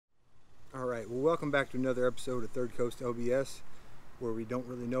Alright, well, welcome back to another episode of Third Coast OBS, where we don't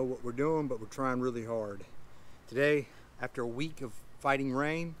really know what we're doing, but we're trying really hard. Today, after a week of fighting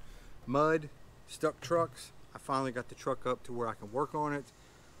rain, mud, stuck trucks, I finally got the truck up to where I can work on it.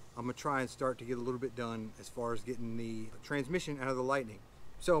 I'm going to try and start to get a little bit done as far as getting the transmission out of the Lightning.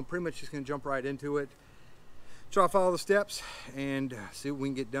 So I'm pretty much just going to jump right into it, try to follow the steps, and see what we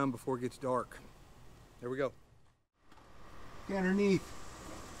can get done before it gets dark. There we go. Okay, underneath.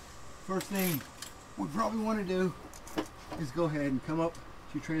 First thing we probably want to do is go ahead and come up to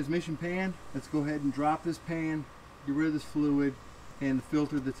your transmission pan. Let's go ahead and drop this pan, get rid of this fluid and the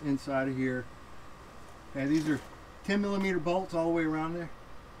filter that's inside of here. Okay, these are 10mm bolts all the way around there.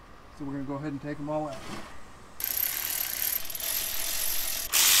 So we're going to go ahead and take them all out.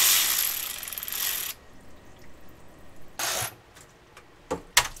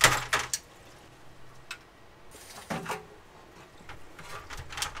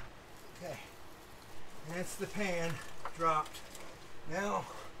 That's the pan dropped. Now,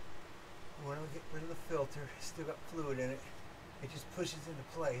 when we get rid of the filter, it's still got fluid in it. It just pushes into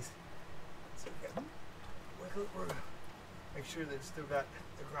place. So we got wiggle it. We're gonna make sure that it's still got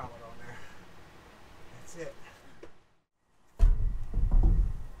the grommet on there. That's it.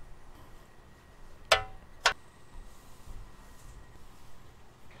 A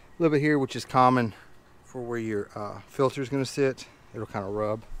little bit here, which is common for where your filter is going to sit. It'll kind of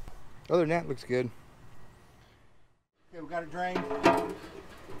rub. Other than that, it looks good. Okay, we got it drained.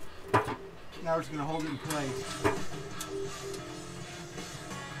 Now we're just going to hold it in place.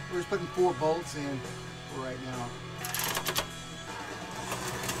 We're just putting 4 bolts in for right now.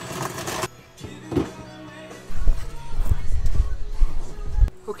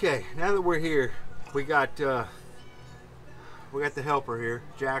 Okay, now that we're here, we got the helper here.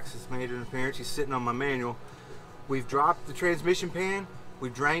 Jax has made an appearance. He's sitting on my manual. We've dropped the transmission pan. We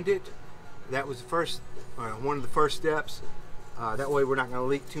drained it. That was the first. One of the first steps. That way we're not going to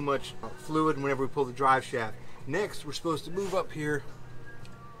leak too much fluid whenever we pull the drive shaft. Next, we're supposed to move up here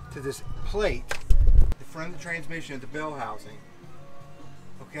to this plate, the front of the transmission at the bell housing.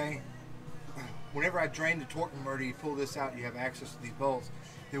 Okay? Whenever I drain the torque converter, you pull this out, you have access to these bolts.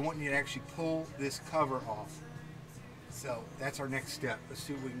 They want you to actually pull this cover off. So that's our next step. Let's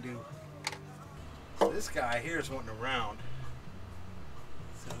see what we can do. So this guy here is wanting to round.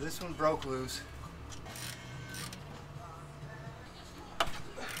 So this one broke loose.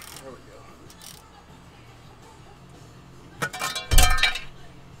 There we go.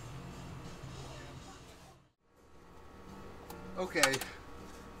 Okay,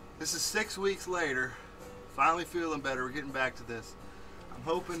 this is 6 weeks later. Finally feeling better. We're getting back to this. I'm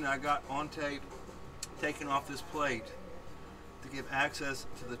hoping I got on tape taking off this plate to give access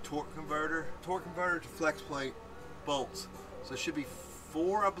to the torque converter to flex plate bolts. So it should be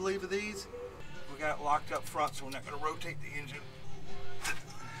 4, I believe, of these. We got it locked up front, so we're not going to rotate the engine.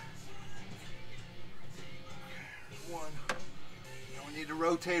 One. Now we need to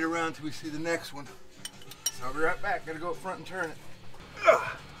rotate around until we see the next one. So I'll be right back. Got to go up front and turn it.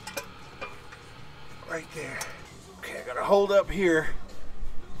 Right there. Okay, I got to hold up here.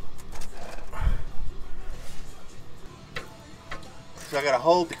 So I got to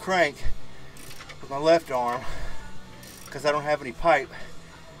hold the crank with my left arm because I don't have any pipe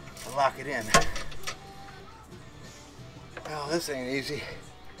to lock it in. Oh, this ain't easy.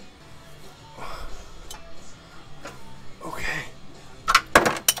 Okay.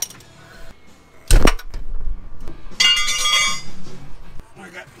 I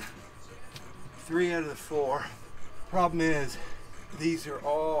got 3 out of the 4. Problem is, these are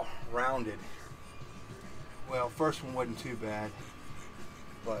all rounded. Well, first one wasn't too bad,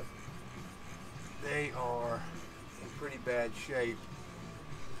 but they are in pretty bad shape.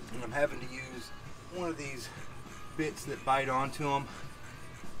 And I'm having to use one of these bits that bite onto them.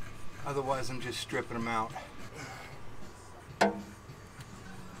 Otherwise, I'm just stripping them out.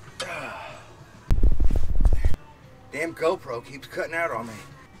 Damn GoPro keeps cutting out on me.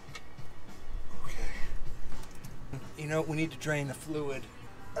 Okay. You know, we need to drain the fluid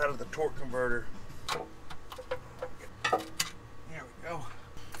out of the torque converter. There we go.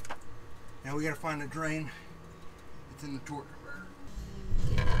 Now we gotta find the drain that's in the torque converter.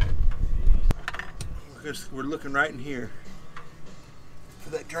 Because we're looking right in here for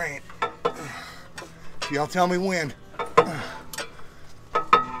that drain. Y'all tell me when.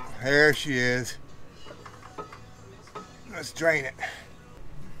 There she is. Let's drain it.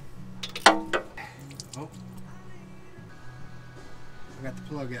 Oh, I got the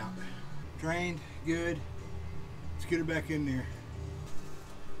plug out. Drained, good. Let's get her back in there.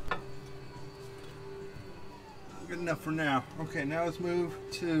 Good enough for now. Okay, now let's move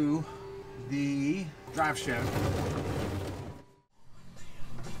to the drive shaft.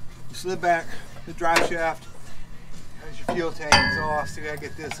 You slid back the drive shaft. There's your fuel tank exhaust. So you gotta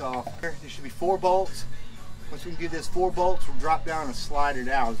get this off. There should be 4 bolts. Once we can get this 4 bolts, we'll drop down and slide it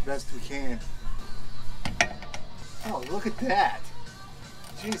out as best we can. Oh, look at that.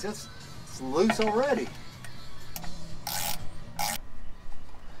 Jeez, it's loose already.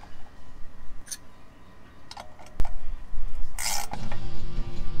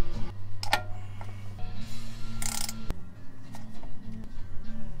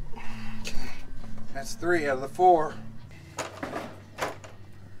 That's 3 out of the 4.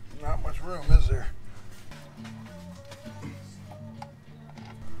 Not much room, is there?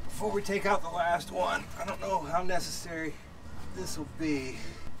 Before we take out the last one, I don't know how necessary this will be,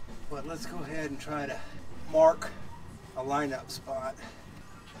 but let's go ahead and try to mark a lineup spot.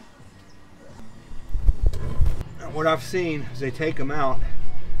 And what I've seen is they take them out.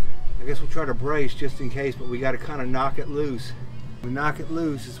 I guess we'll try to brace just in case, but we got to kind of knock it loose. When we knock it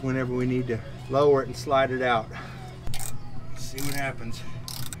loose is whenever we need to lower it and slide it out. Let's see what happens.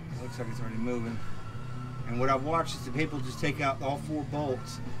 It looks like it's already moving. And what I've watched is the people just take out all 4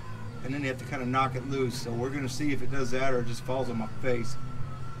 bolts and then they have to kind of knock it loose. So we're going to see if it does that or it just falls on my face.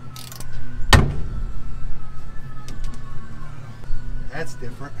 That's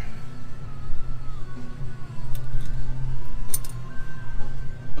different.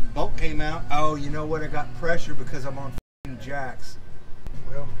 The bolt came out. Oh, you know what? I got pressure because I'm on jacks.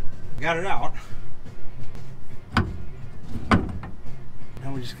 Well, got it out.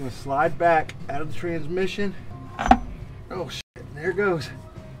 Now we're just going to slide back out of the transmission. Oh shit, there it goes.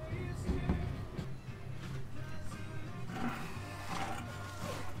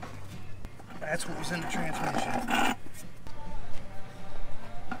 That's what was in the transmission.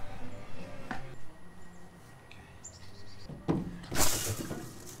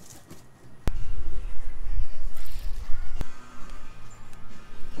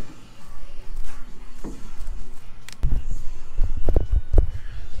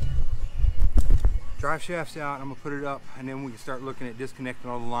 Drive shaft's out, I'm gonna put it up and then we can start looking at disconnecting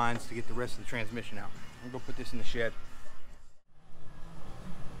all the lines to get the rest of the transmission out. I'm gonna go put this in the shed.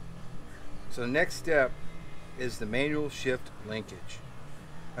 So the next step is the manual shift linkage.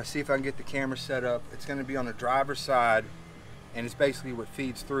 Let's see if I can get the camera set up. It's gonna be on the driver's side and it's basically what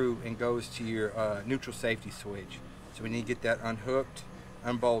feeds through and goes to your neutral safety switch. So we need to get that unhooked,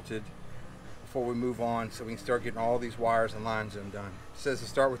 unbolted before we move on so we can start getting all these wires and lines undone. It says to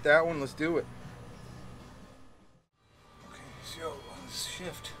start with that one, let's do it. So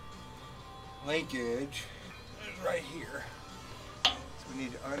shift linkage is right here. So we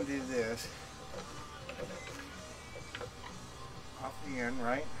need to undo this off the end,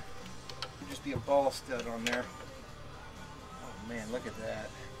 right? Could just be a ball stud on there. Oh man, look at that.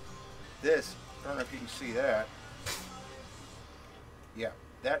 This, I don't know if you can see that. Yeah,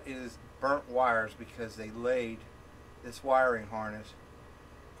 that is burnt wires because they laid this wiring harness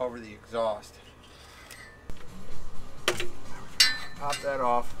over the exhaust. Pop that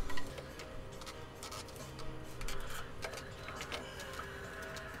off.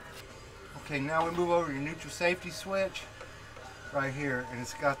 Okay, now we move over to your neutral safety switch right here, and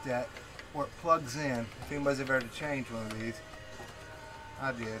it's got that where it plugs in. If anybody's ever had to change one of these,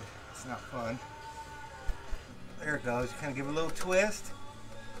 I did. It's not fun. There it goes. You kind of give it a little twist,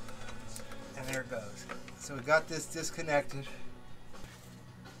 and there it goes. So we got this disconnected.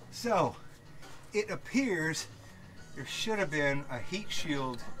 So it appears there should have been a heat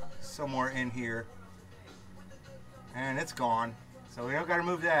shield somewhere in here, and it's gone. So we don't got to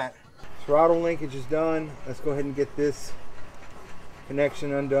move that. Throttle linkage is done. Let's go ahead and get this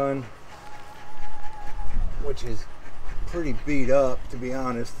connection undone, which is pretty beat up, to be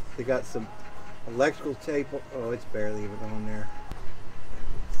honest. They got some electrical tape. Oh, it's barely even on there.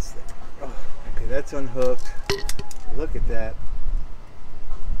 Oh, okay, that's unhooked. Look at that.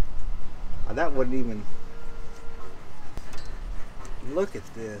 Oh, that wouldn't even. Look at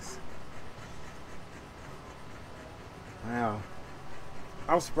this. Wow.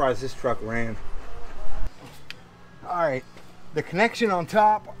 I'm surprised this truck ran. Alright, the connection on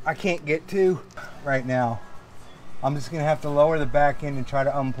top I can't get to right now. I'm just gonna have to lower the back end and try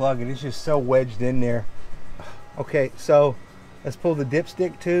to unplug it. It's just so wedged in there. Okay, so let's pull the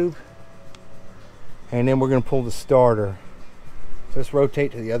dipstick tube and then we're gonna pull the starter. So let's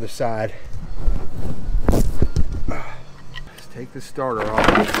rotate to the other side. Take the starter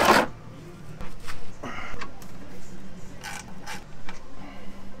off.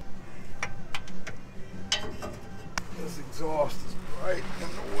 This exhaust is right in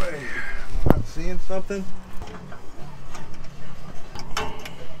the way. Am I not seeing something?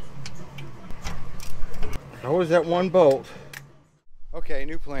 Always that one bolt. Okay,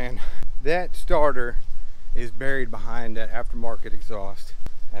 new plan. That starter is buried behind that aftermarket exhaust,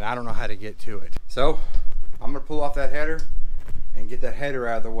 and I don't know how to get to it. So I'm gonna pull off that header and get that header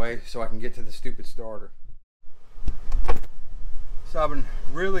out of the way so I can get to the stupid starter. So I've been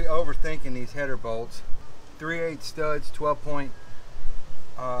really overthinking these header bolts. 3/8 studs, 12 point.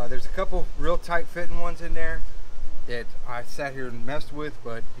 There's a couple real tight fitting ones in there that I sat here and messed with,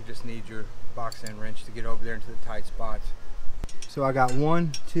 but you just need your box end wrench to get over there into the tight spots. So I got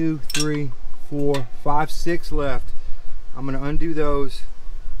 1, 2, 3, 4, 5, 6 left. I'm gonna undo those,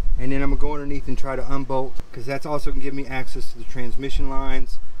 and then I'm gonna go underneath and try to unbolt, because that's also gonna give me access to the transmission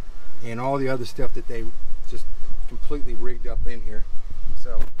lines and all the other stuff that they just completely rigged up in here.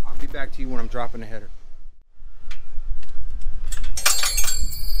 So I'll be back to you when I'm dropping the header.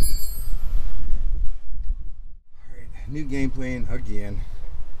 New game plan again.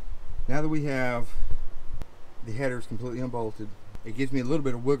 Now that we have the headers completely unbolted, it gives me a little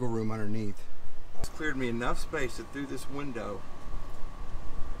bit of wiggle room underneath. It's cleared me enough space that through this window,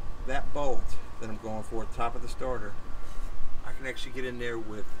 that bolt that I'm going for at the top of the starter, I can actually get in there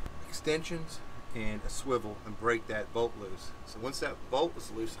with extensions and a swivel and break that bolt loose. So once that bolt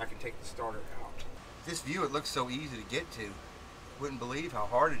is loose, I can take the starter out. This view, it looks so easy to get to. Wouldn't believe how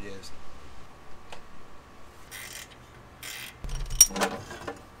hard it is.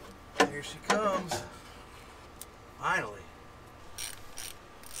 Here she comes. Finally.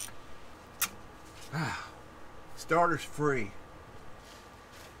 Starter's free.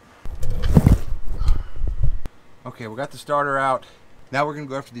 Okay, we got the starter out. Now we're gonna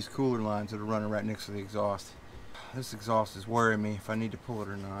go after these cooler lines that are running right next to the exhaust. This exhaust is worrying me if I need to pull it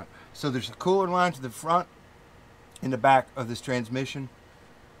or not. So there's a cooler line to the front and the back of this transmission.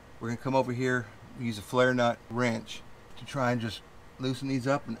 We're gonna come over here, use a flare nut wrench to try and just loosen these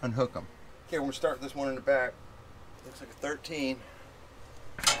up and unhook them. Okay, we're gonna start this one in the back. Looks like a 13.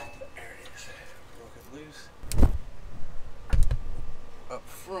 There it is. Broke it loose. Up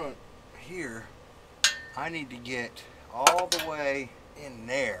front here, I need to get all the way in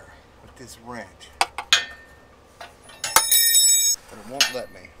there with this wrench. But it won't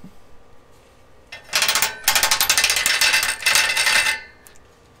let me.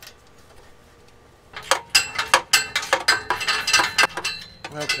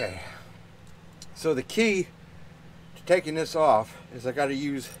 Okay, so the key to taking this off is I got to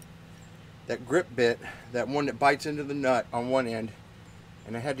use that grip bit, that one that bites into the nut on one end,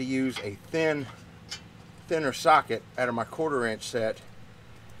 and I had to use a thinner socket out of my 1/4 inch set,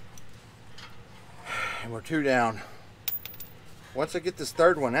 and we're 2 down. Once I get this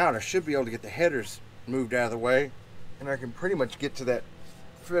third one out, I should be able to get the headers moved out of the way, and I can pretty much get to that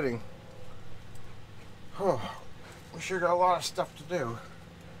fitting. Oh, we sure got a lot of stuff to do.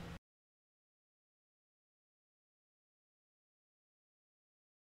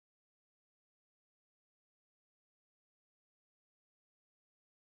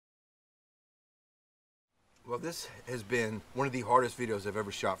 Well, this has been one of the hardest videos I've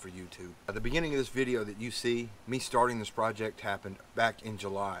ever shot for YouTube. At the beginning of this video that you see, me starting this project happened back in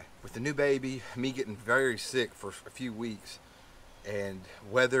July. With the new baby, me getting very sick for a few weeks, and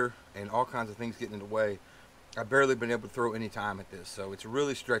weather and all kinds of things getting in the way, I've barely been able to throw any time at this. So it's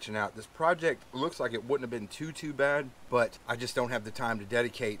really stretching out. This project looks like it wouldn't have been too bad, but I just don't have the time to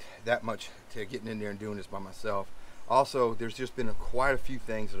dedicate that much to getting in there and doing this by myself. Also, there's just been quite a few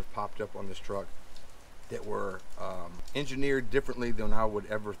things that have popped up on this truck that were engineered differently than I would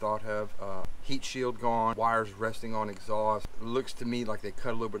ever thought of. Heat shield gone, wires resting on exhaust. It looks to me like they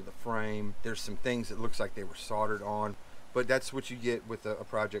cut a little bit of the frame. There's some things that looks like they were soldered on, but that's what you get with a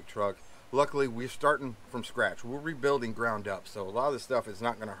project truck. Luckily, we're starting from scratch. We're rebuilding ground up, so a lot of the stuff is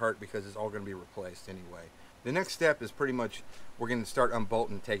not gonna hurt because it's all gonna be replaced anyway. The next step is pretty much, we're gonna start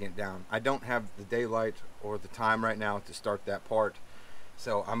unbolting and taking it down. I don't have the daylight or the time right now to start that part.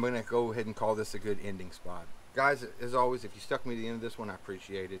 So I'm going to go ahead and call this a good ending spot. Guys, as always, if you stuck me to the end of this one, I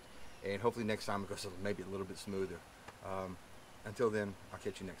appreciate it. And hopefully next time it goes maybe a little bit smoother. Until then, I'll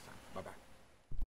catch you next time. Bye-bye.